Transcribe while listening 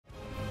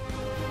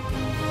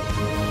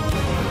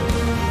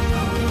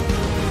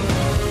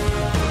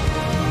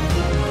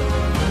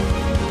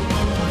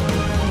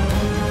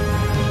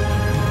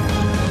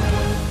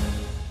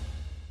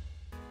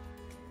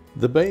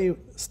The Bay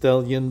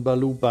stallion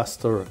Balou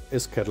Buster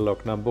is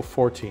catalog number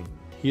 14.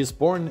 He is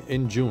born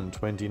in June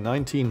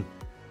 2019,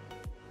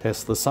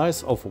 has the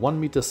size of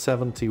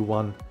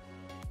 1,71 m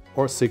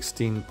or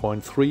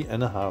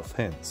 16.3½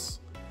 hands.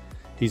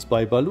 He's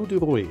by Balou de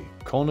Rouet,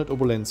 Cornet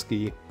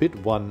Obolensky, Pit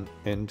 1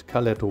 and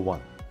Caletto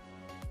 1.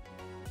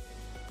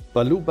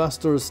 Balou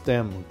Buster's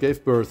dam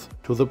gave birth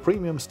to the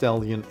premium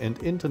stallion and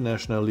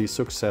internationally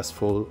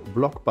successful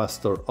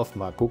blockbuster of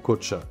Marco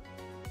Kutscher.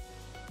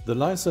 The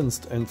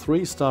licensed and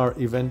 3-star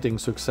eventing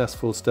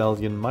successful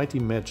stallion Mighty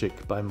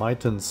Magic by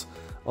Maitens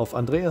of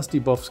Andreas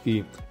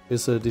Dibowski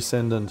is a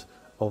descendant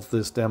of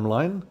this dam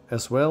line,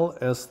 as well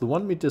as the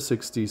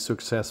 1,60 m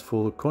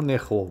successful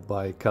Conejo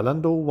by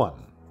Calando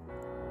 1.